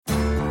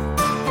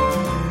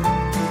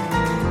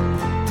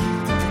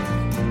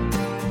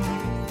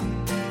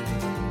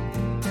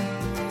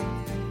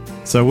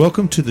So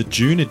welcome to the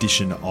June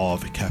edition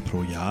of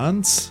Capital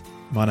Yarns.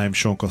 My name's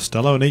Sean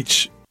Costello, and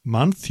each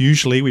month,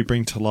 usually, we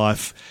bring to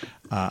life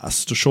a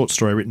short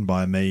story written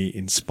by me,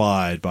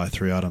 inspired by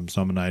three items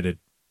nominated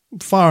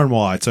far and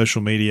wide,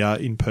 social media,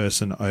 in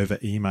person, over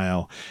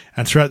email.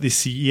 And throughout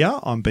this year,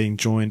 I'm being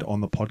joined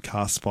on the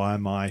podcast by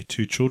my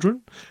two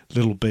children,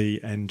 Little B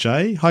and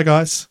Jay. Hi,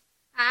 guys.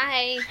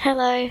 Hi.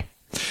 Hello.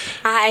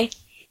 Hi.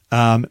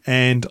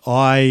 And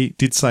I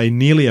did say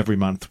nearly every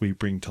month we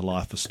bring to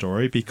life a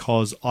story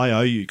because I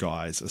owe you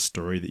guys a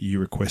story that you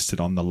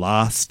requested on the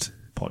last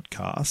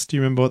podcast. Do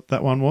you remember what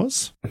that one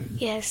was?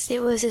 Yes,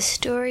 it was a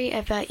story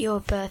about your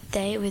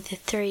birthday with the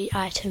three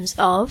items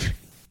of.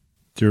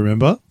 Do you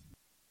remember?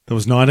 There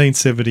was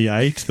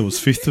 1978, there was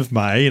 5th of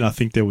May, and I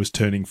think there was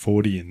turning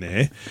 40 in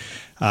there.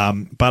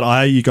 But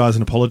I owe you guys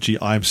an apology.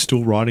 I'm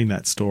still writing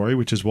that story,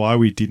 which is why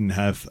we didn't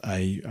have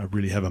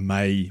really have a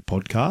May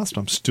podcast.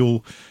 I'm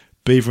still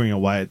beavering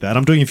away at that.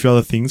 I'm doing a few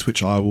other things,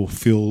 which I will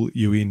fill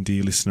you in,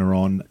 dear listener,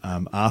 on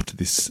after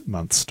this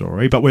month's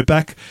story. But we're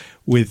back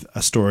with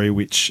a story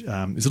which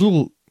is a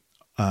little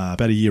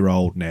about a year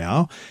old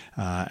now,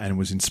 and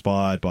was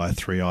inspired by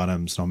three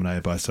items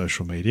nominated by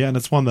social media, and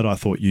it's one that I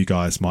thought you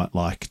guys might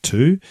like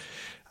too.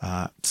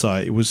 So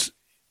it was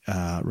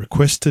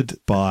requested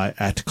by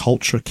at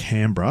Culture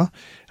Canberra,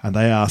 and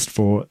they asked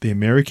for the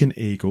American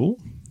eagle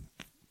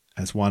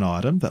as one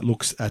item, that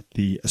looks at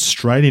the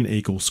Australian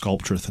eagle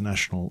sculpture at the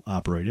National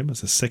Arboretum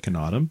as a second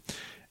item,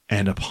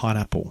 and a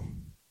pineapple. Do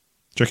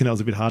you reckon that was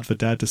a bit hard for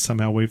Dad to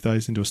somehow weave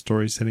those into a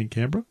story set in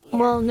Canberra?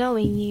 Well,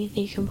 knowing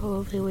you can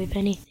probably weave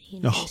anything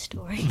into a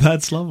story.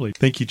 That's lovely.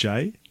 Thank you,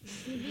 Jay.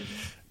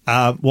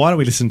 Why don't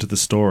we listen to the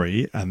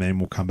story, and then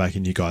we'll come back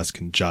and you guys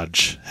can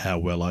judge how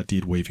well I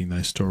did weaving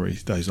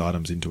those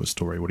items into a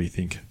story. What do you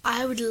think?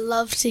 I would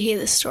love to hear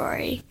the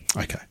story.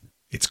 Okay.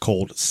 It's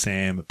called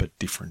Sam But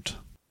Different.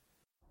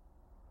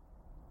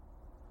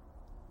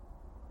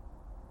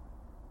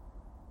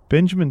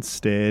 Benjamin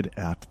stared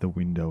out the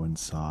window and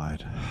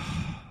sighed.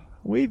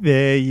 We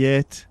there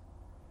yet?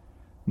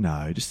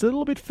 No, just a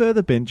little bit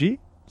further, Benji,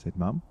 said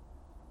Mum.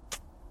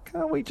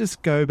 Can't we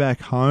just go back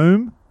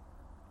home?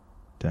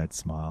 Dad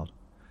smiled.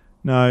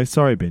 No,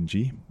 sorry,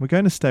 Benji. We're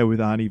going to stay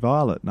with Auntie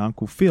Violet and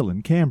Uncle Phil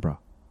in Canberra.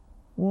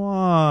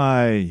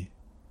 Why?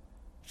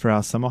 For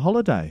our summer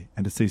holiday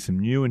and to see some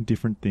new and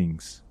different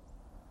things.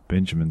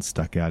 Benjamin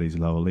stuck out his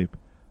lower lip.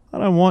 I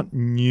don't want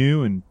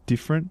new and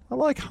different. I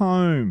like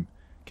home.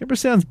 Canberra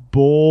sounds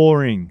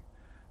boring.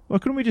 Why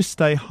couldn't we just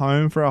stay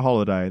home for our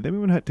holiday? Then we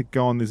wouldn't have to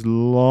go on this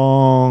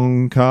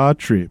long car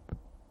trip.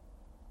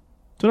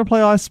 Do you want to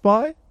play I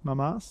Spy? Mum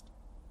asked.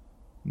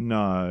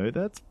 No,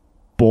 that's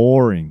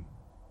boring.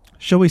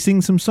 Shall we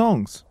sing some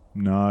songs?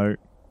 No.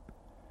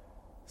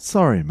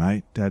 Sorry,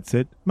 mate, Dad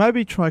said.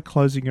 Maybe try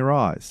closing your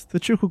eyes. The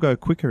trick will go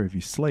quicker if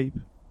you sleep.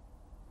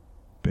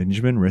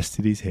 Benjamin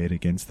rested his head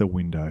against the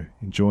window,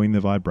 enjoying the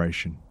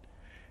vibration.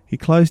 He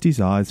closed his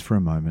eyes for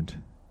a moment.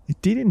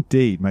 It did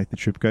indeed make the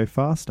trip go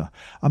faster.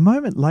 A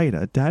moment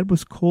later, Dad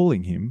was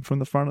calling him from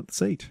the front of the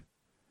seat.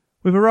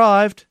 We've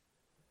arrived.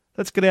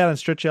 Let's get out and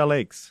stretch our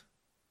legs.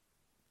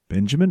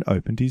 Benjamin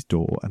opened his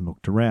door and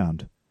looked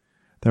around.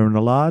 They were in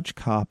a large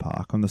car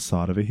park on the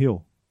side of a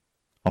hill.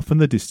 Off in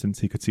the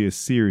distance, he could see a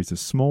series of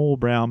small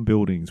brown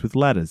buildings with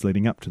ladders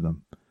leading up to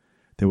them.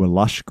 There were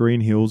lush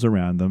green hills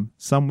around them,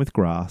 some with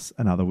grass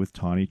and other with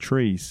tiny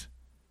trees.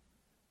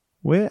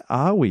 Where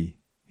are we?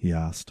 He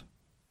asked.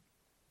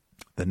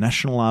 The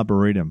National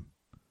Arboretum.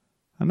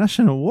 A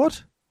national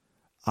what?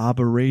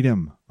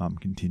 Arboretum, Mum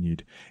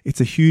continued.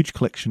 It's a huge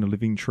collection of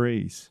living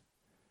trees.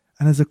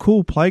 And there's a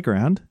cool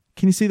playground.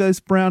 Can you see those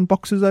brown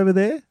boxes over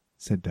there?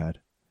 Said Dad.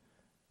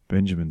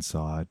 Benjamin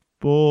sighed.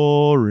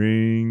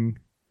 Boring.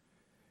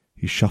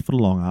 He shuffled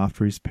along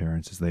after his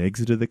parents as they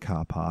exited the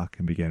car park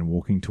and began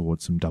walking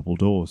towards some double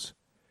doors.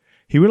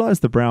 He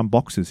realised the brown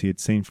boxes he had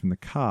seen from the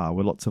car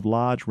were lots of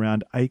large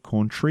round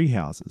acorn tree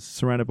houses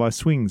surrounded by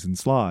swings and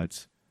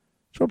slides.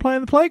 Shall we play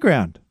in the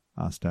playground?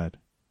 Asked Dad.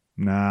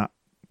 Nah,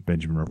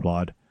 Benjamin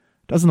replied.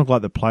 Doesn't look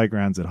like the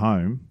playground's at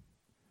home.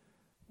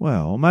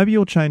 Well, maybe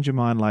you'll change your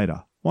mind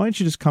later. Why don't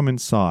you just come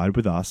inside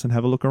with us and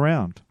have a look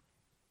around?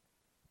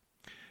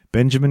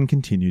 Benjamin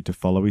continued to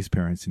follow his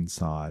parents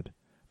inside,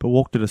 but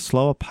walked at a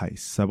slower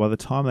pace, so by the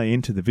time they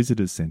entered the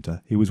visitors'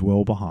 centre, he was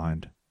well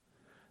behind.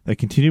 They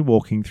continued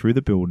walking through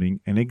the building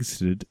and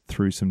exited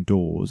through some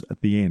doors at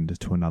the end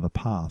to another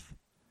path.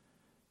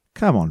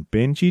 Come on,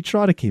 Benji,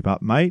 try to keep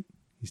up, mate,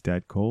 his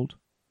dad called.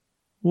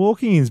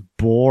 Walking is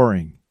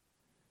boring.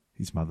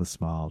 His mother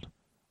smiled.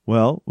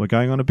 Well, we're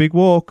going on a big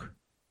walk.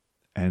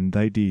 And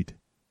they did.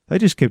 They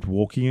just kept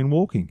walking and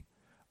walking,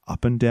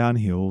 up and down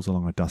hills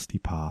along a dusty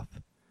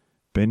path.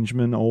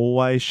 Benjamin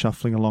always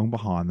shuffling along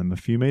behind them a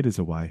few metres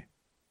away.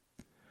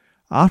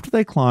 After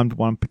they climbed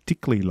one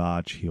particularly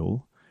large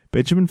hill,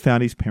 Benjamin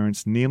found his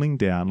parents kneeling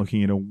down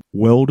looking at a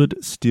welded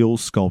steel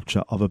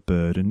sculpture of a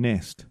bird and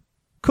nest.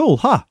 Cool,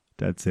 huh?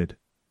 Dad said.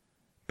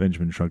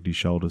 Benjamin shrugged his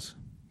shoulders.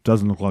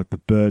 Doesn't look like the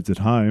birds at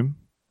home.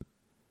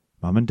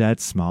 Mum and Dad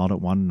smiled at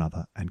one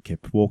another and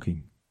kept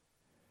walking.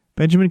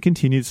 Benjamin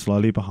continued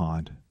slowly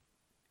behind.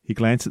 He He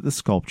glanced at the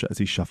sculpture as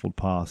he shuffled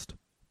past.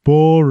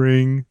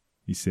 "Boring,"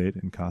 he said,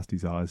 and cast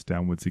his eyes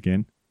downwards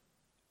again.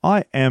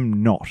 "I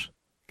am not,"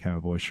 came a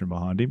voice from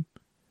behind him.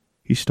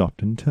 He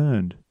stopped and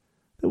turned.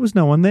 There was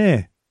no one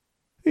there.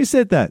 "Who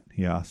said that?"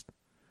 he asked.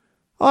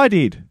 "I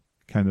did,"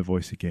 came the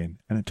voice again,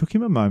 and it took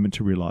him a moment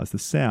to realise the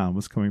sound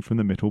was coming from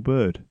the metal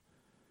bird.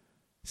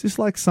 "Is this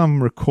like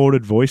some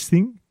recorded voice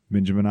thing?"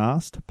 Benjamin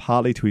asked,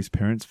 partly to his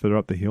parents further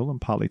up the hill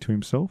and partly to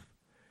himself.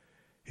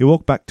 He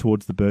walked back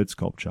towards the bird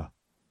sculpture.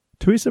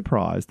 To his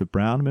surprise, the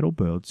brown metal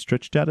bird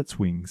stretched out its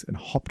wings and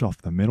hopped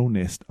off the metal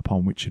nest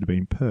upon which it had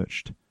been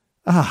perched.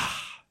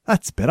 "Ah,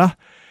 that's better.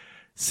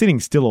 Sitting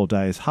still all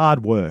day is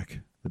hard work,"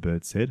 the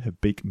bird said, her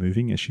beak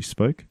moving as she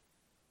spoke.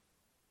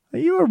 "Are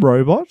you a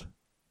robot?"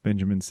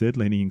 Benjamin said,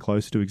 leaning in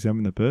closer to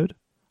examine the bird.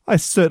 "I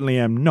certainly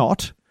am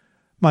not.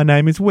 My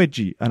name is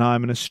Wedgie, and I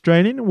am an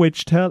Australian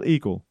wedge-tailed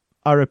eagle.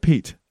 I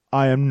repeat,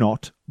 I am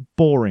not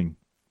boring."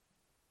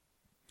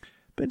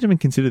 Benjamin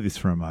considered this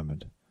for a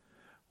moment.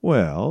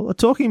 "Well, a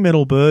talking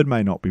metal bird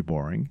may not be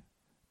boring,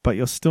 but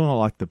you're still not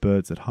like the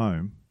birds at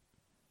home."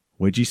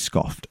 Wedgie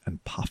scoffed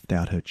and puffed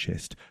out her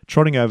chest,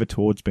 trotting over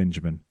towards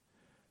Benjamin.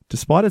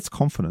 Despite its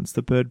confidence,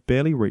 the bird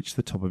barely reached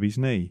the top of his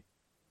knee.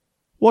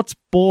 "What's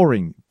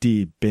boring,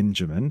 dear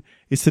Benjamin,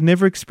 is to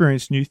never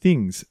experience new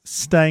things.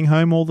 Staying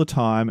home all the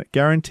time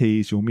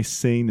guarantees you'll miss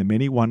seeing the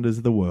many wonders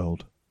of the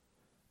world."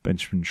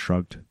 Benjamin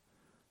shrugged.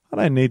 "I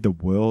don't need the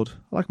world.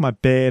 I like my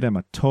bed and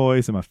my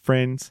toys and my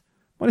friends.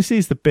 What I see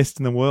is the best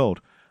in the world.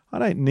 I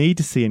don't need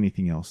to see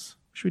anything else.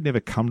 I wish we'd never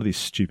come to this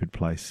stupid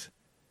place."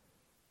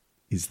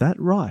 "Is that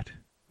right?"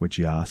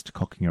 Wedgie asked,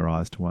 cocking her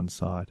eyes to one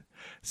side.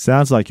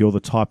 "Sounds like you're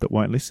the type that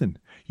won't listen.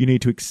 You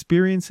need to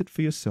experience it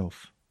for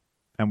yourself."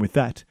 And with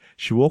that,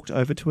 she walked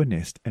over to a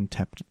nest and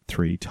tapped it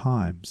 3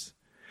 times.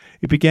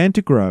 It began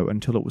to grow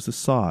until it was the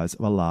size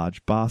of a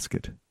large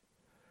basket.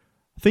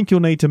 "I think you'll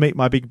need to meet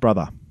my big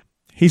brother.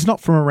 He's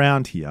not from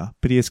around here,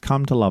 but he has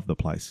come to love the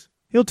place.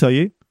 He'll tell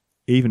you.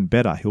 Even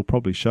better, he'll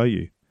probably show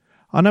you.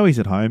 I know he's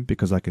at home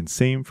because I can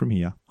see him from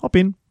here. Hop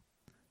in."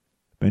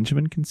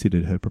 Benjamin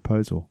considered her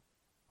proposal.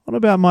 "What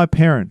about my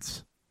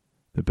parents?"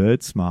 The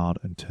bird smiled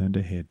and turned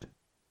her head.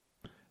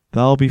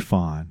 "They'll be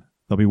fine.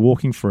 They'll be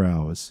walking for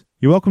hours.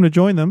 You're welcome to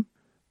join them,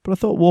 but I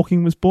thought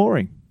walking was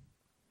boring."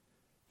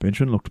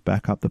 Benjamin looked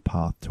back up the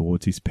path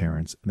towards his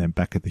parents and then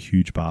back at the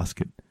huge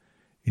basket.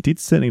 It did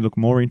certainly look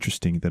more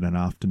interesting than an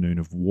afternoon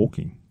of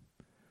walking.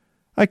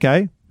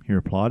 "Okay," he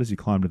replied as he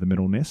climbed to the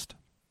metal nest.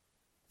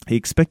 He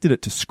expected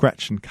it to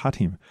scratch and cut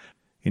him.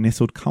 It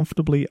nestled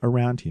comfortably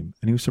around him,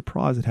 and he was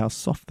surprised at how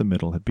soft the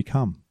metal had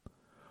become,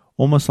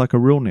 almost like a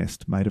real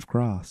nest made of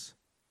grass.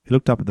 He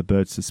looked up at the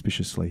bird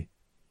suspiciously.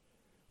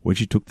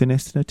 Wedgie took the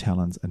nest in her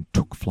talons and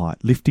took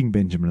flight, lifting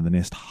Benjamin and the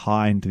nest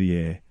high into the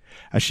air.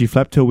 As she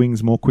flapped her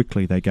wings more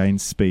quickly, they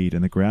gained speed,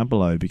 and the ground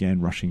below began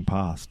rushing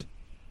past.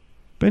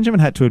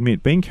 Benjamin had to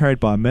admit, being carried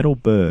by a metal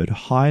bird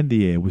high in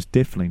the air was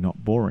definitely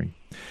not boring.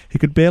 He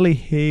could barely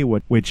hear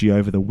Wedgie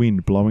over the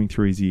wind blowing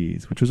through his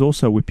ears, which was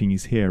also whipping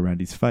his hair around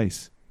his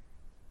face.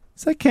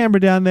 "Is that Canberra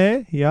down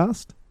there?" he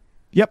asked.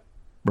 "Yep,"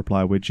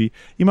 replied Wedgie.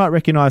 "You might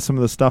recognise some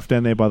of the stuff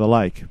down there by the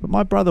lake, but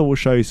my brother will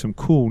show you some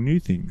cool new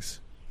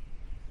things."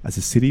 As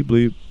the city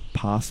blew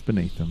past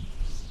beneath them,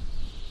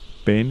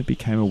 Ben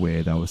became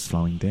aware they were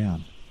slowing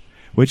down.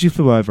 Wedgie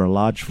flew over a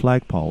large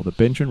flagpole that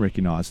Benjamin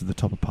recognised as the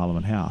top of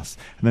Parliament House,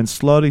 and then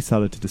slowly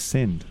started to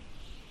descend.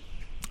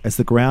 As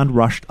the ground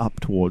rushed up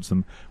towards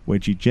them,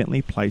 Wedgie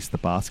gently placed the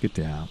basket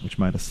down, which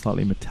made a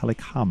slightly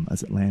metallic hum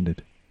as it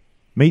landed.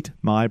 "Meet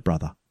my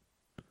brother."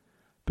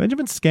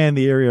 Benjamin scanned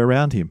the area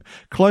around him.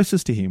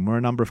 Closest to him were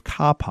a number of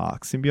car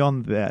parks, and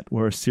beyond that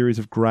were a series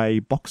of grey,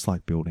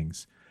 box-like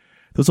buildings.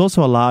 There was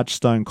also a large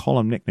stone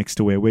column next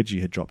to where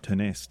Wedgie had dropped her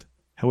nest.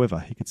 However,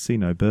 he could see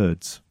no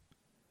birds.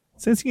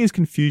 Sensing his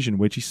confusion,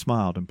 Wedgie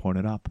smiled and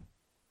pointed up.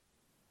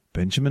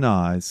 Benjamin's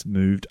eyes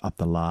moved up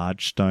the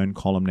large stone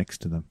column next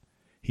to them.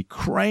 He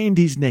craned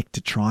his neck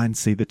to try and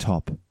see the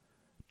top.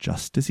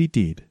 Just as he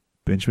did,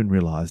 Benjamin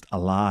realised a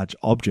large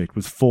object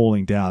was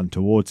falling down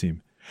towards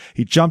him.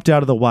 He jumped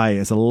out of the way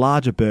as a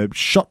larger bird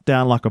shot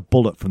down like a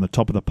bullet from the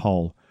top of the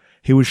pole.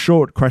 He was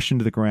sure it crashed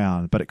into the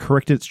ground, but it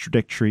corrected its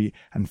trajectory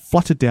and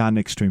fluttered down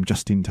next to him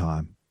just in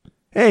time.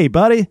 "Hey,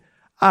 buddy,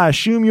 I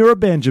assume you're a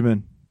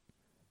Benjamin."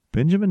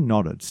 Benjamin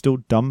nodded, still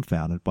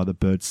dumbfounded by the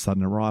bird's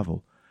sudden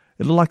arrival.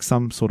 It looked like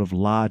some sort of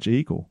large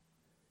eagle.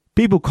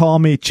 "People call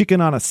me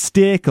Chicken on a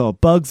Stick or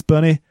Bugs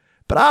Bunny,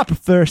 but I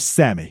prefer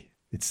Sammy,"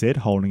 it said,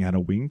 holding out a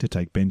wing to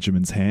take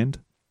Benjamin's hand.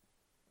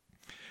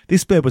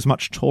 This bird was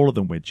much taller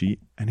than Wedgie,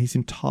 and his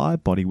entire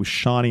body was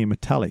shiny and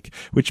metallic,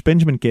 which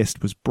Benjamin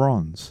guessed was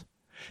bronze.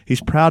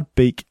 His proud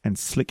beak and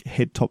slick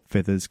head-top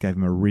feathers gave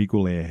him a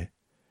regal air.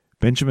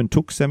 Benjamin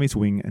took Sammy's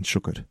wing and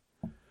shook it.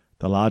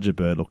 The larger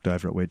bird looked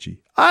over at Wedgie.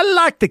 "I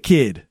like the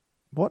kid."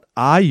 "What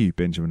are you?"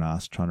 Benjamin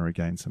asked, trying to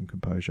regain some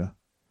composure.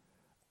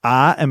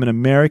 "I am an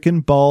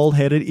American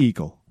bald-headed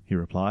eagle," he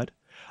replied.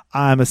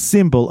 "I am a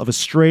symbol of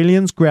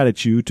Australians'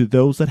 gratitude to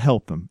those that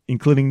help them,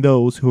 including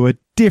those who are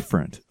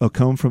different or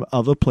come from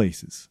other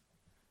places."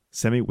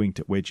 Sammy winked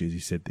at Wedgie as he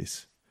said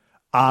this.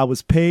 I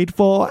was paid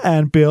for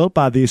and built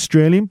by the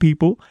Australian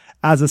people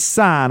as a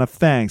sign of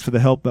thanks for the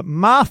help that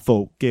my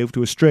folk gave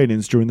to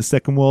Australians during the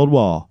Second World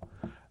War.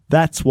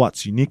 That's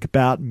what's unique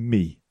about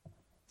me.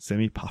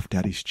 Sammy puffed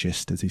out his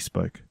chest as he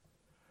spoke.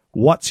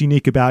 What's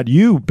unique about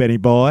you, Benny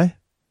boy?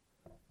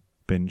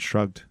 Ben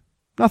shrugged.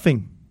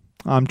 Nothing.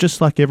 I'm just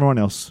like everyone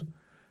else.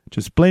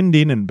 Just blend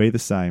in and be the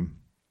same.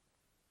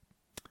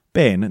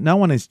 Ben, no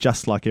one is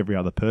just like every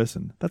other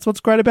person. That's what's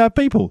great about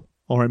people.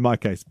 Or in my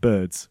case,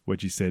 birds,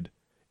 Wedgie said.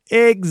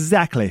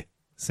 Exactly,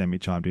 Sammy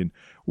chimed in.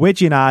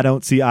 Wedgie and I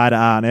don't see eye to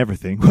eye on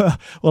everything.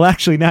 Well,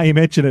 actually, now you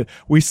mention it,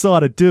 we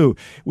sort of do.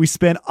 We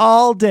spend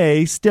all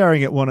day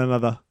staring at one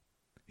another.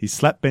 He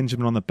slapped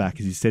Benjamin on the back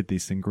as he said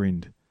this and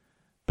grinned.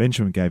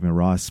 Benjamin gave him a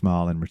wry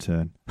smile in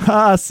return.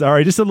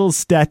 Sorry, just a little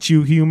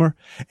statue humour.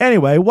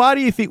 Anyway, why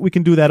do you think we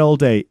can do that all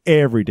day,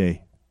 every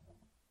day?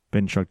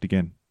 Ben shrugged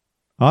again.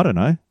 I don't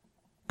know.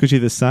 'Cause you're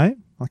the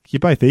same? Like, you're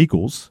both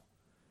equals.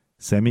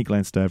 Sammy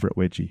glanced over at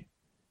Wedgie.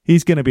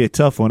 He's going to be a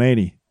tough one, ain't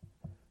he?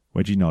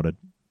 Wedgie nodded.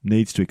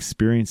 Needs to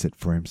experience it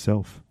for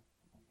himself.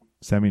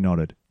 Sammy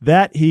nodded.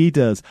 That he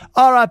does.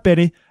 All right,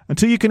 Benny.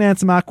 Until you can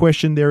answer my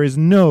question, there is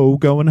no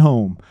going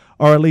home.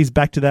 Or at least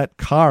back to that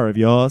car of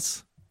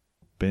yours.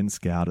 Ben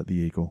scowled at the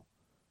eagle.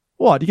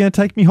 What, you going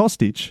to take me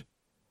hostage?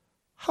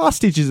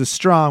 Hostage is a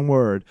strong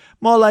word.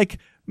 More like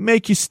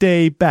make you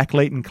stay back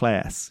late in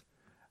class.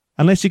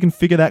 Unless you can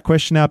figure that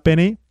question out,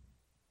 Benny.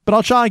 But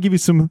I'll try and give you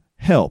some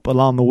help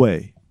along the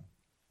way.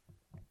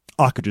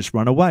 I could just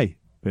run away,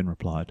 Ben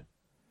replied.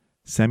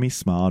 Sammy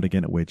smiled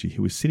again at Wedgie,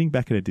 who was sitting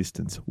back at a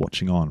distance,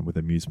 watching on with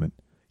amusement.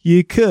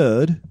 You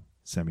could,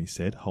 Sammy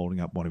said,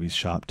 holding up one of his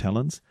sharp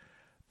talons.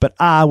 But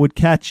I would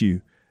catch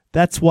you.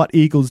 That's what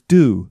eagles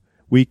do.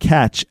 We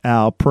catch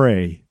our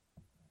prey.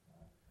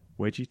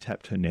 Wedgie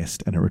tapped her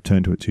nest and it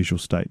returned to its usual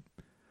state.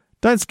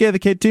 Don't scare the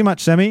kid too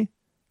much, Sammy.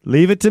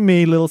 Leave it to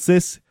me, little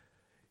sis.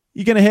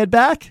 You going to head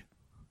back?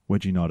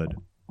 Wedgie nodded.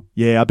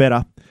 Yeah, I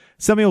better.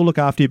 Sammy will look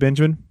after you,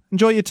 Benjamin.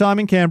 Enjoy your time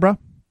in Canberra.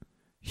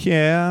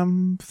 Yeah,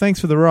 thanks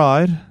for the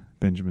ride,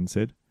 Benjamin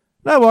said.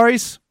 No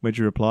worries,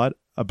 Wedgie replied,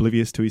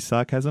 oblivious to his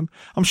sarcasm.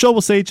 I'm sure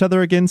we'll see each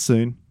other again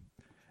soon.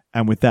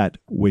 And with that,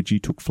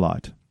 Wedgie took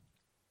flight.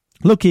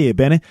 Look here,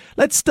 Benny.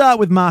 Let's start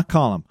with my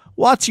column.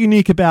 What's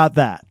unique about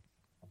that?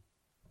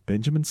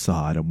 Benjamin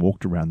sighed and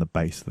walked around the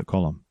base of the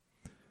column.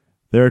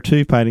 There are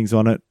 2 paintings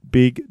on it.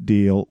 Big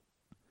deal.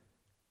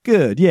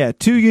 Good, yeah,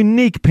 2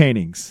 unique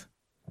paintings.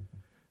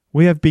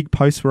 We have big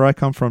posts where I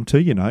come from too,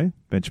 you know,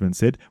 Benjamin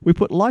said. We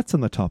put lights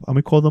on the top and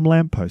we call them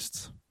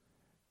lampposts.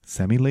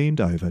 Sammy leaned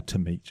over to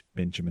meet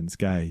Benjamin's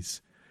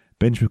gaze.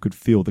 Benjamin could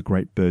feel the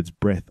great bird's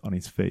breath on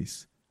his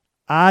face.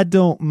 I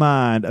don't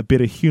mind a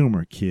bit of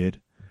humour, kid,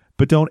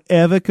 but don't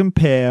ever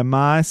compare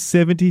my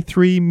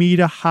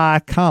 73-metre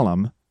high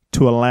column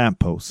to a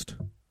lamppost.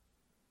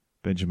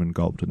 Benjamin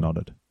gulped and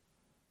nodded.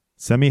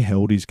 Sammy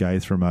held his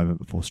gaze for a moment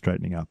before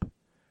straightening up.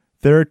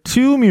 There are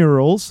 2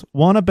 murals,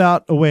 one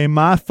about the way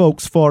my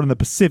folks fought in the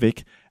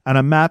Pacific and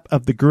a map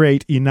of the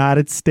great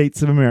United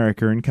States of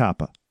America in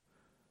copper.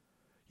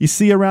 You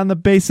see around the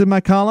base of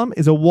my column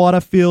is a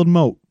water-filled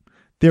moat.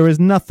 There is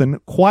nothing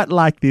quite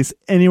like this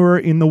anywhere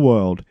in the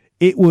world.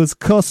 It was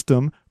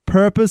custom,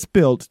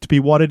 purpose-built to be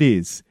what it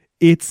is.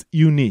 It's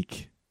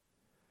unique.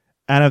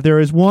 And if there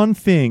is one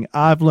thing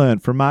I've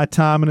learned from my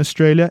time in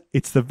Australia,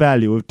 it's the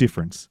value of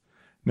difference.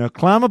 Now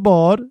climb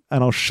aboard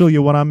and I'll show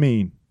you what I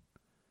mean.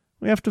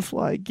 We have to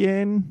fly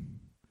again.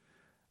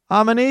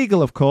 I'm an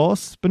eagle, of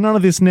course, but none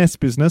of this nest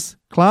business.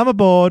 Climb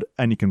aboard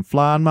and you can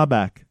fly on my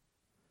back.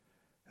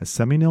 As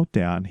Sammy knelt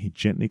down, he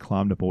gently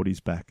climbed aboard his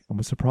back and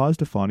was surprised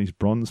to find his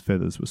bronze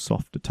feathers were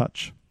soft to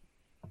touch.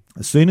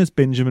 As soon as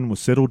Benjamin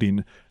was settled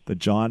in, the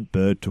giant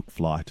bird took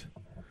flight.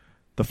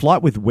 The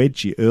flight with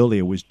Wedgie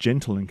earlier was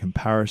gentle in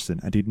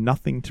comparison and did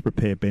nothing to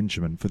prepare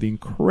Benjamin for the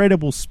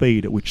incredible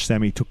speed at which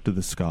Sammy took to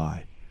the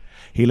sky.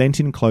 He leant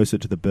in closer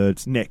to the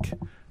bird's neck,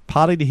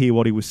 partly to hear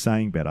what he was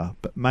saying better,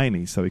 but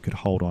mainly so he could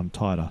hold on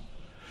tighter.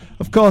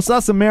 Of course,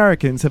 us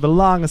Americans have a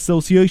long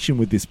association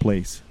with this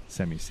place,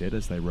 Sammy said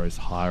as they rose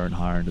higher and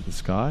higher into the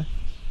sky.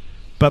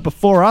 But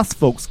before us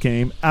folks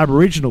came,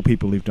 Aboriginal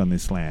people lived on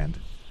this land,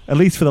 at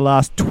least for the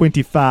last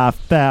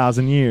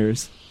 25,000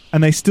 years.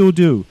 And they still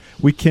do.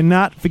 We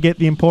cannot forget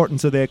the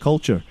importance of their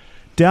culture.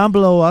 Down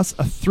below us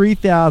are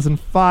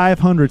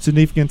 3,500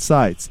 significant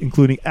sites,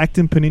 including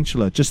Acton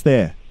Peninsula, just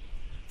there.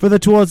 Further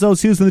towards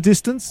those hills in the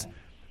distance,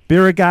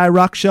 Birragai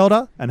Rock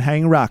Shelter and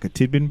Hanging Rock at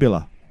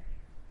Tidbinbilla.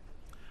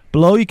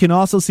 Below you can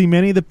also see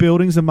many of the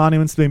buildings and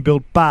monuments being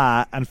built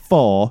by and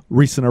for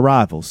recent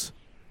arrivals.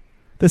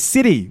 The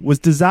city was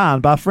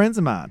designed by friends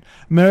of mine,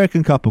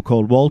 American couple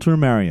called Walter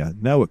and Maria.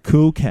 They were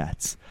cool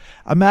cats.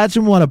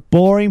 Imagine what a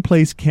boring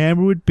place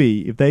Canberra would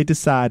be if they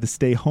decided to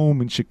stay home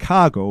in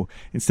Chicago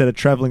instead of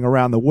travelling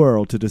around the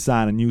world to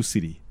design a new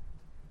city.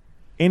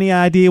 Any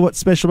idea what's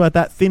special about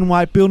that thin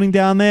white building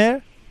down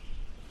there?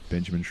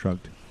 Benjamin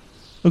shrugged.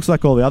 Looks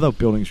like all the other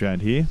buildings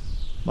around here,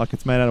 like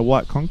it's made out of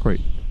white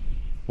concrete.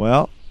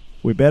 Well,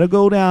 we better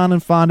go down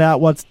and find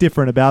out what's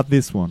different about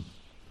this one.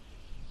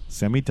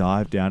 Sammy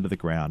dived down to the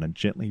ground and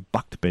gently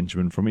bucked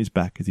Benjamin from his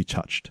back as he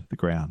touched the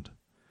ground.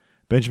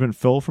 Benjamin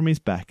fell from his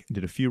back and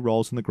did a few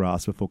rolls in the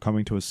grass before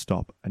coming to a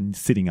stop and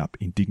sitting up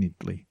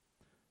indignantly.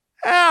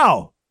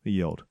 "Ow!" he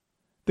yelled.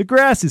 "The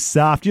grass is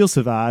soft, you'll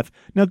survive.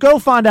 Now go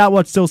find out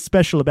what's so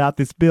special about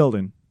this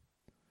building."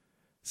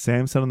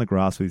 Sam sat on the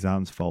grass with his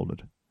arms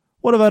folded.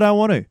 "What if I don't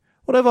want to?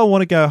 What if I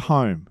want to go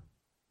home?"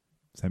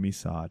 Sammy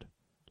sighed.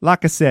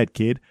 "Like I said,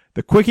 kid,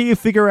 the quicker you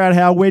figure out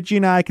how Wedgie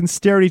and I can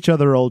stare at each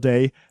other all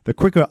day, the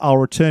quicker I'll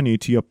return you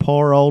to your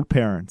poor old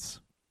parents."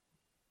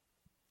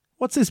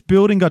 "What's this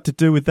building got to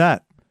do with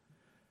that?"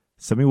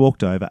 Sammy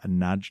walked over and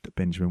nudged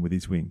Benjamin with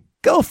his wing.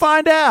 "Go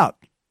find out!"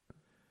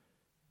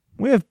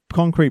 "We have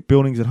concrete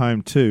buildings at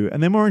home too,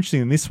 and they're more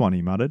interesting than this one,"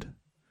 he muttered.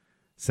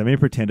 Sammy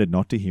pretended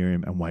not to hear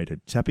him and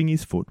waited, tapping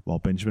his foot while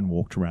Benjamin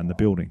walked around the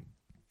building.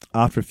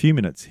 After a few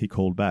minutes, he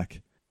called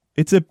back.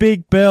 "It's a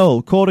big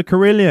bell, called a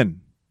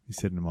carillon," he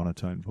said in a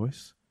monotone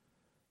voice.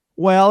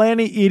 "Well,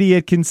 any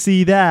idiot can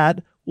see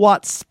that.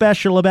 What's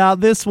special about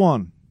this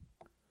one?"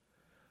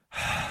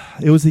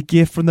 "It was a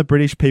gift from the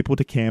British people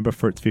to Canberra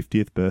for its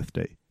 50th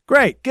birthday."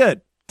 "Great,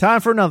 good.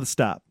 Time for another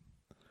stop."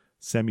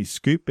 Sammy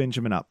scooped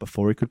Benjamin up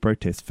before he could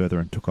protest further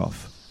and took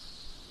off.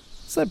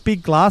 "What's that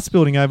big glass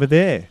building over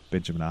there?"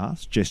 Benjamin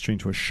asked, gesturing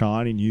to a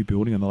shiny new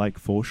building on the lake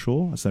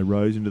foreshore as they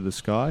rose into the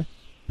sky.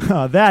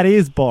 "That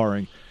is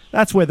boring.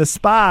 That's where the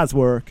spies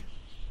work."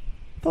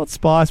 "I thought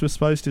spies were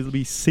supposed to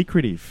be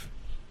secretive,"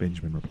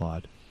 Benjamin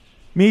replied.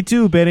 "Me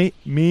too, Benny.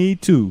 Me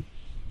too."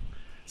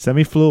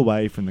 Sammy flew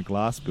away from the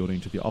glass building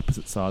to the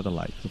opposite side of the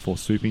lake before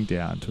swooping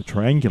down to a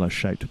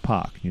triangular-shaped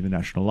park near the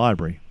National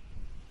Library.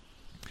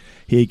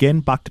 He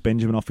again bucked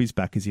Benjamin off his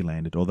back as he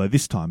landed, although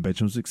this time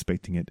Benjamin was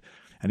expecting it,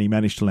 and he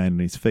managed to land on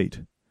his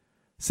feet.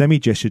 Sammy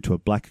gestured to a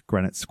black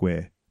granite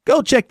square.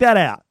 "Go check that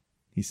out,"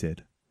 he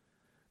said.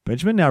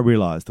 Benjamin now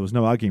realised there was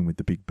no arguing with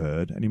the big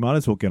bird, and he might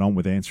as well get on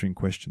with answering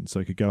questions so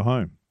he could go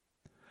home.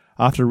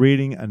 After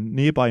reading a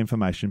nearby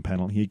information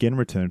panel, he again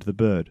returned to the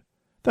bird.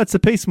 "That's a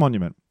peace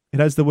monument. It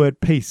has the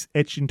word peace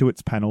etched into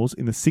its panels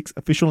in the 6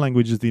 official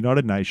languages of the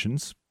United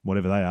Nations,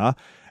 whatever they are,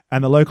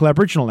 and the local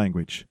Aboriginal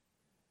language."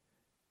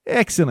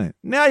 "Excellent.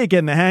 Now you're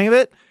getting the hang of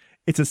it.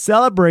 It's a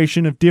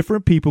celebration of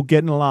different people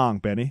getting along,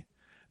 Benny.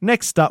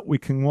 Next stop we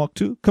can walk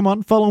to. Come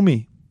on, follow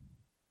me."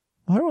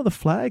 "Why are all the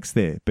flags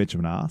there?"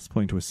 Benjamin asked,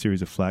 pointing to a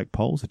series of flag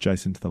poles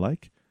adjacent to the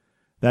lake.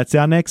 "That's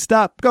our next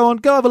stop. Go on,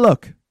 go have a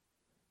look."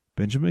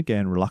 Benjamin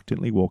began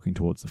reluctantly walking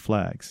towards the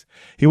flags.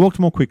 He walked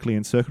more quickly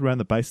and circled around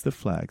the base of the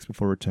flags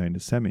before returning to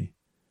Sammy.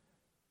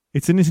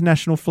 "It's an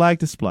international flag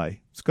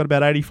display. It's got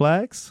about 80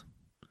 flags."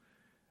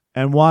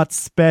 "And what's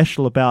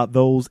special about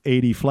those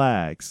 80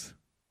 flags?"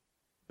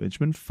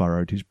 Benjamin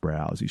furrowed his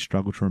brow as he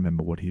struggled to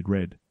remember what he had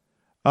read.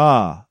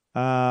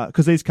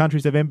 Because these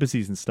countries have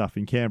embassies and stuff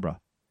in Canberra."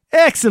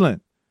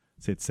 "Excellent,"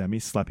 said Sammy,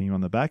 slapping him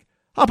on the back.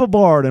 "Hop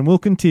aboard and we'll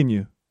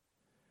continue."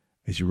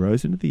 As he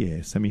rose into the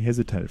air, Sammy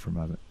hesitated for a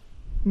moment.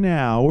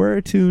 "Now,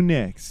 where to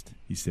next?"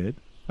 he said,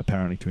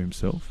 apparently to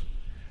himself.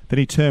 Then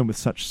he turned with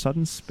such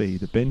sudden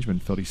speed that Benjamin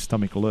felt his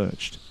stomach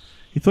lurched.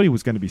 He thought he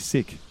was going to be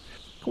sick.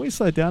 "Can we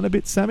slow down a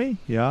bit, Sammy?"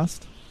 he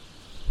asked.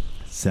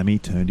 Sammy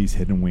turned his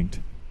head and winked.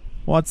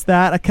 "What's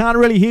that? I can't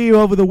really hear you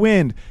over the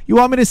wind. You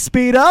want me to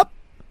speed up?"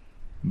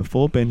 And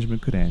before Benjamin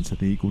could answer,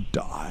 the eagle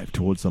dived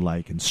towards the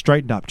lake and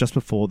straightened up just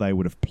before they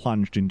would have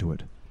plunged into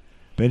it.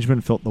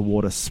 Benjamin felt the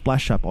water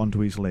splash up onto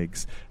his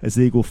legs as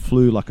the eagle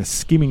flew like a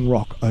skimming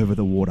rock over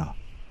the water.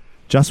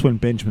 Just when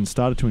Benjamin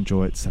started to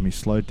enjoy it, Sammy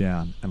slowed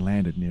down and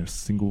landed near a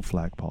single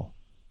flagpole.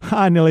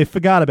 "I nearly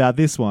forgot about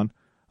this one,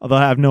 although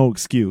I have no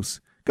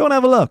excuse. Go and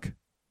have a look."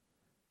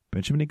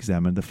 Benjamin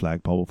examined the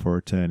flagpole before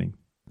returning.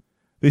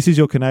 "This is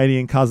your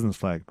Canadian cousin's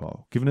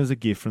flagpole, given as a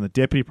gift from the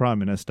Deputy Prime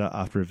Minister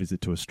after a visit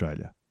to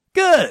Australia."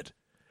 "Good!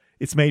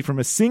 It's made from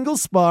a single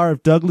spar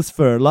of Douglas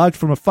fir logged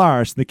from a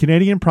forest in the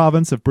Canadian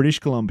province of British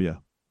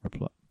Columbia."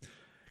 Replied.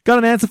 "Got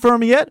an answer for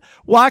me yet?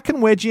 Why can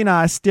Wedgie and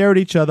I stare at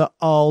each other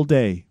all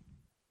day?"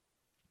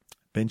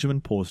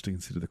 Benjamin paused to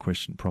consider the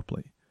question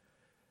properly.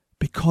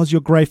 "Because you're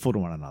grateful to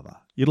one another.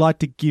 You'd like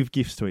to give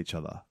gifts to each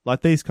other,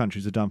 like these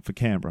countries have done for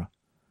Canberra."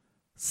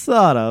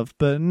 "Sort of,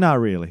 but not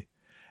really.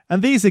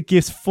 And these are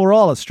gifts for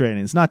all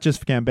Australians, not just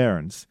for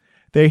Canberrans.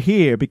 They're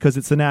here because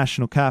it's the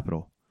national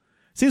capital.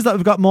 Seems like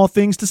we've got more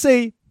things to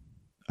see."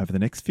 Over the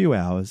next few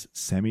hours,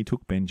 Sammy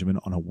took Benjamin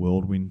on a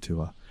whirlwind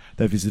tour.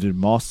 They visited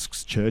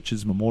mosques,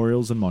 churches,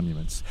 memorials and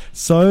monuments.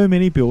 So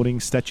many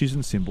buildings, statues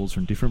and symbols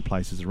from different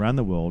places around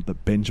the world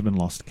that Benjamin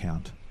lost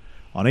count.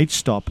 On each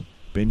stop,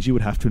 Benji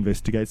would have to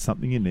investigate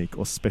something unique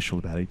or special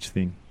about each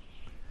thing.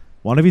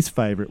 One of his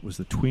favourite was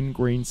the twin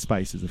green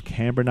spaces of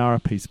Canberra Nara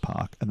Peace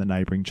Park and the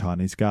neighbouring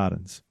Chinese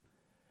gardens.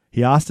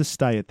 He asked to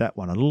stay at that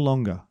one a little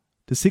longer,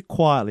 to sit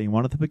quietly in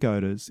one of the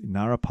pagodas in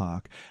Nara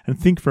Park and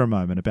think for a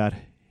moment about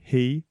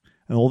he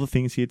and all the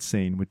things he had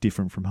seen were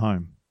different from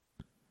home.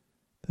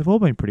 "They've all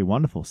been pretty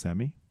wonderful,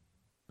 Sammy."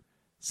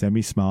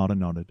 Sammy smiled and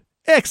nodded.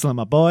 "Excellent,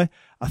 my boy.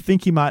 I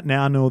think you might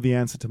now know the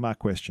answer to my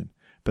question,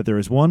 but there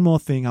is one more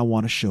thing I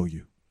want to show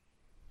you."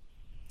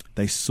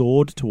 They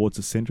soared towards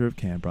the centre of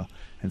Canberra,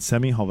 and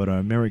Sammy hovered on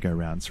a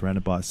merry-go-round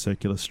surrounded by a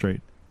circular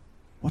street.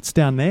 "What's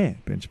down there?"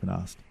 Benjamin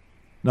asked.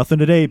 "Nothing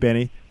today,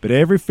 Benny, but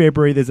every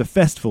February there's a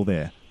festival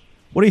there.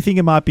 What do you think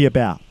it might be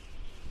about?"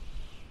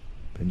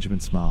 Benjamin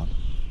smiled.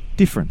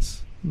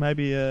 "Difference.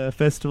 Maybe a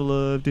festival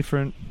of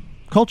different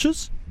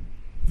cultures?"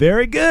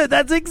 "Very good.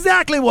 That's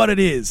exactly what it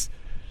is.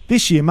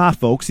 This year, my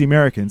folks, the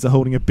Americans, are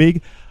holding a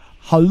big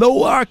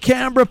Hello Our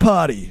Canberra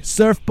party.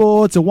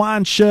 Surfboards,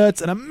 Hawaiian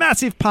shirts, and a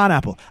massive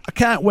pineapple. I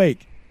can't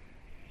wait.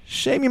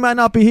 Shame you might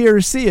not be here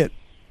to see it.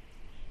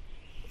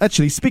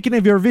 Actually, speaking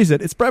of your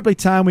visit, it's probably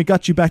time we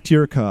got you back to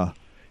your car.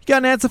 You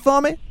got an answer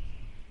for me?"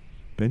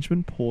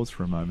 Benjamin paused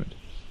for a moment.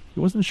 He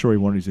wasn't sure he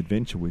wanted his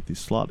adventure with this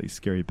slightly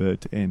scary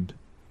bird to end.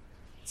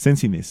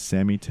 Sensing this,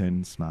 Sammy turned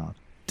and smiled.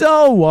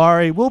 "Don't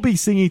worry, we'll be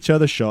seeing each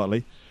other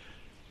shortly.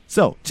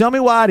 So, tell me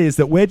why it is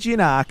that Wedgie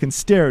and I can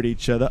stare at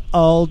each other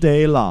all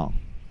day long."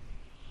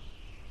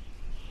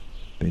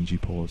 Benji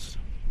paused.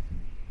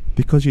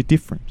 "Because you're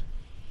different.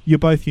 You're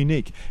both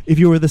unique. If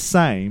you were the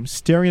same,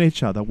 staring at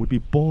each other would be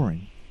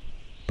boring.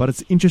 But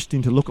it's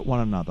interesting to look at one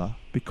another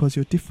because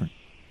you're different."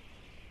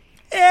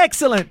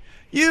 "Excellent!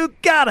 You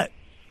got it!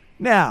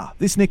 Now,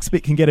 this next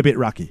bit can get a bit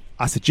rocky.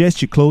 I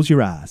suggest you close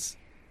your eyes."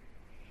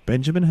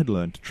 Benjamin had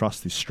learned to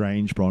trust this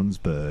strange bronze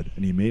bird,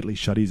 and he immediately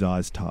shut his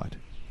eyes tight.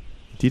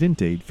 He did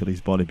indeed feel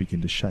his body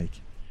begin to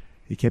shake.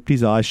 He kept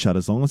his eyes shut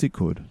as long as he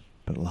could,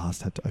 but at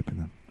last had to open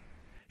them.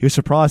 He was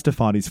surprised to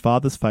find his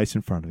father's face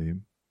in front of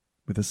him,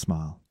 with a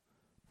smile.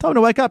 "Time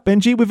to wake up,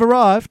 Benji, we've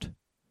arrived."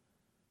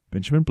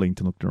 Benjamin blinked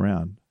and looked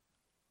around.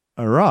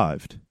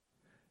 Arrived?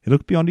 He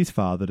looked beyond his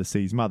father to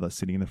see his mother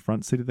sitting in the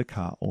front seat of the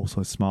car,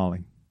 also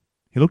smiling.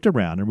 He looked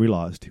around and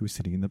realised he was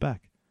sitting in the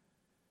back.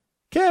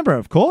 "Canberra,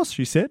 of course,"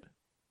 she said.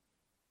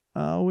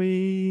 "Are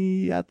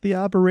we at the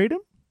Arboretum?"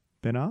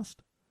 Ben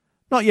asked.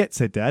 "Not yet,"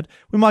 said Dad.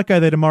 "We might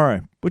go there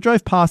tomorrow. We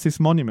drove past this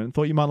monument and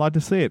thought you might like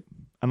to see it,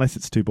 unless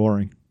it's too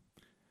boring."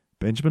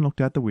 Benjamin looked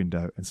out the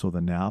window and saw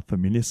the now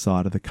familiar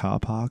side of the car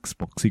park's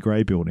boxy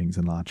grey buildings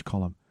and large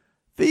column.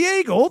 "The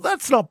Eagle?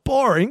 That's not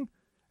boring!"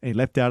 And he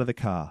leapt out of the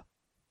car.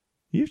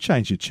 "You've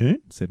changed your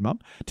tune," said Mum.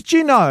 "Did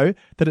you know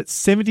that it's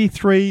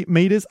 73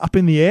 metres up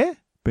in the air?"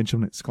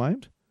 Benjamin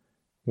exclaimed.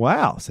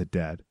 "Wow," said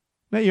Dad.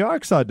 "Now you are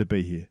excited to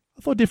be here.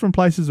 I thought different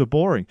places were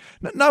boring."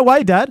 No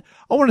way, Dad.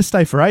 I want to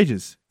stay for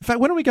ages. In fact,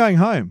 when are we going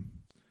home?"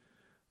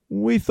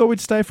 "We thought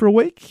we'd stay for a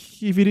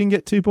week, if you didn't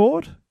get too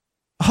bored."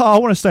 "Oh, I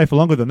want to stay for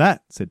longer than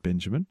that," said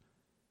Benjamin.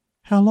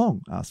 "How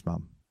long?" asked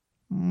Mum.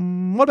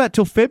 What about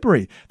till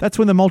February? That's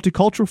when the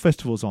Multicultural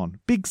Festival's on.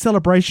 Big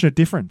celebration of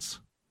difference."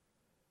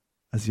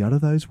 As he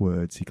uttered those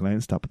words, he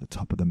glanced up at the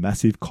top of the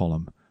massive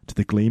column to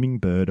the gleaming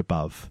bird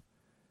above.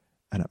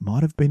 And it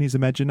might have been his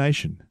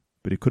imagination,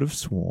 but he could have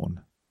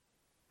sworn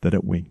that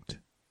it winked.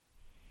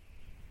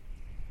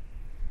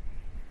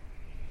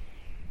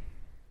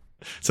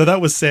 So that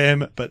was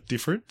Sam, but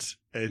different.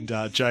 And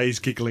Jay's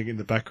giggling in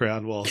the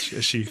background while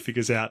she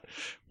figures out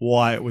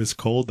why it was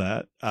called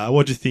that.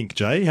 What do you think,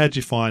 Jay? How did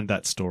you find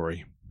that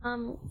story?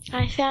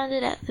 I found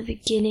it at the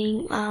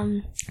beginning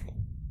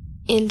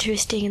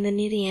interesting, and then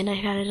near the end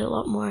I found it a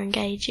lot more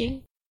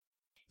engaging.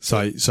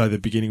 So the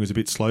beginning was a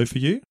bit slow for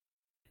you?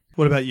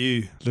 What about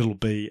you, Little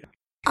B?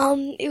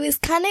 It was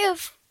kind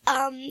of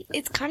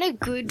it's kind of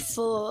good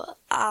for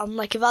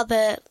like if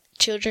other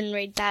children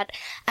read that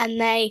and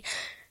they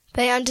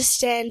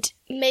understand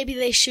maybe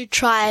they should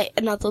try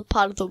another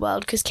part of the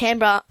world, because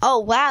Canberra, oh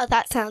wow,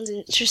 that sounds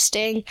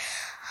interesting.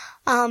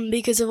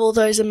 Because of all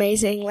those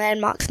amazing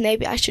landmarks,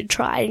 maybe I should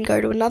try and go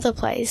to another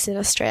place in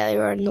Australia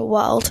or in the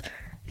world,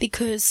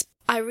 because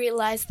I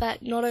realised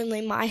that not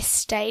only my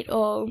state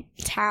or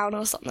town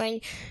or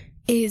something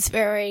is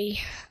very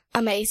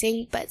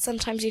amazing, but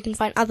sometimes you can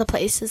find other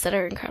places that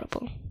are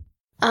incredible.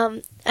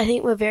 I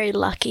think we're very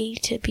lucky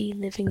to be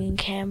living in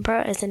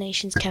Canberra as the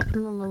nation's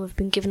capital, and we've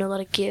been given a lot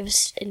of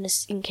gifts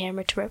in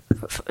Canberra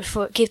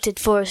gifted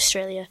for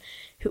Australia,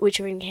 which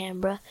are in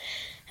Canberra.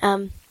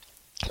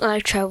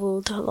 I've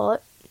travelled a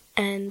lot,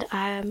 and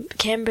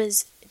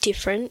Canberra's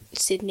different,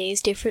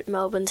 Sydney's different,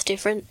 Melbourne's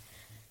different,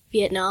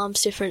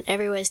 Vietnam's different,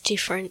 everywhere's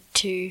different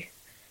to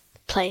the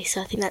place.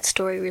 I think that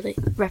story really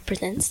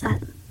represents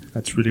that.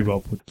 That's really well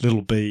put.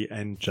 Little B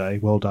and Jay,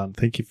 well done.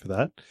 Thank you for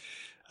that.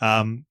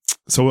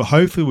 So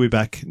hopefully we'll be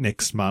back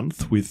next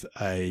month with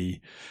the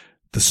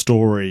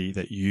story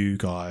that you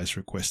guys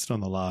requested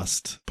on the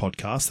last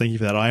podcast. Thank you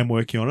for that. I am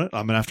working on it.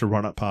 I'm going to have to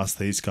run it past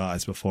these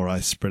guys before I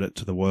spread it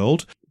to the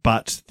world.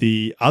 But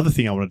the other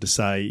thing I wanted to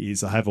say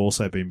is I have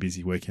also been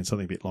busy working on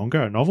something a bit longer,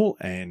 a novel.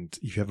 And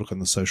if you have a look on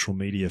the social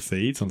media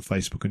feeds on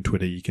Facebook and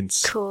Twitter, you can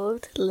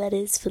called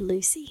Letters for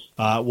Lucy.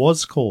 It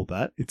was called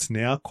that. It's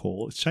now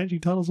called. It's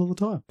changing titles all the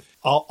time.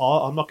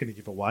 I'm not going to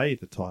give away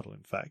the title,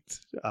 in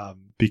fact,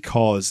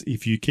 because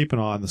if you keep an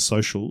eye on the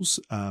socials,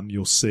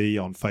 you'll see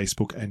on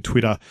Facebook and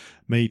Twitter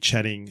me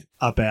chatting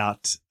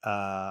about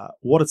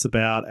what it's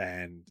about,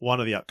 and one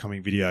of the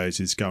upcoming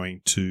videos is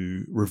going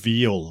to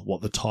reveal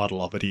what the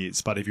title of it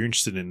is. But if you're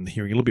interested in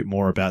hearing a little bit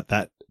more about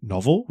that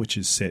novel, which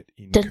is set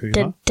in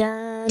Cooma,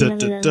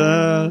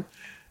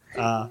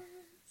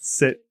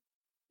 set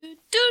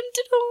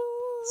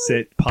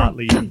set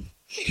partly in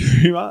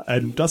Cooma,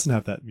 and doesn't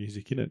have that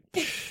music in it,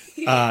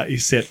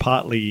 is set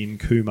partly in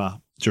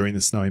Cooma during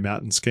the Snowy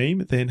Mountain scheme.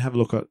 Then have a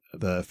look at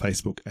the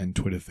Facebook and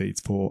Twitter feeds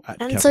for at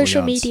And Capital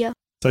social Yarns. media.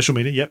 Social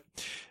media, yep.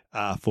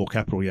 For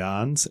Capital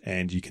Yarns,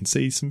 and you can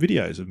see some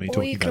videos of me Or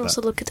talking you can about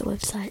also that. look at the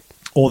website.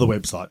 Or the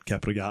website,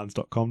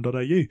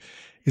 capitalyarns.com.au.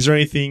 Is there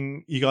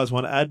anything you guys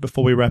want to add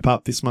before we wrap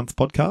up this month's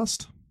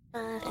podcast?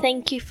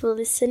 Thank you for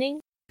listening.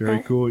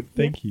 Very good.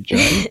 Thank you,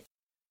 Jane.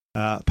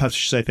 Perhaps I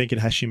should say thank you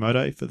to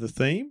Hashimoto for the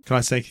theme. Can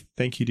I say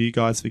thank you to you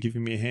guys for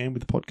giving me a hand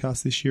with the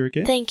podcast this year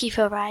again? Thank you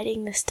for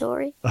writing the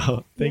story.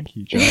 Oh, thank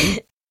you, Jane.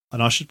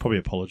 And I should probably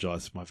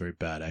apologise for my very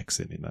bad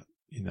accent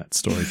in that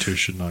story too,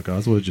 shouldn't I,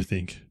 guys? What did you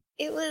think?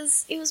 It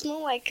was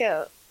more like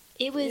a.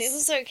 It was. It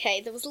was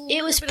okay. There was a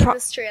little was bit of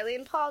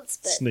Australian parts,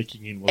 but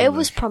Sneaking in. It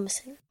was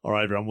promising. All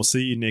right, everyone. We'll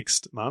see you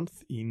next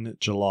month in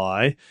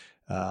July.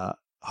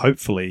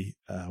 Hopefully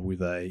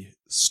with a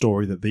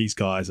story that these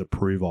guys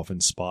approve of,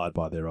 inspired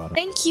by their art.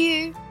 thank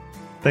you.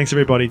 Thanks,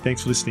 everybody.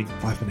 Thanks for listening.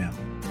 Bye for now.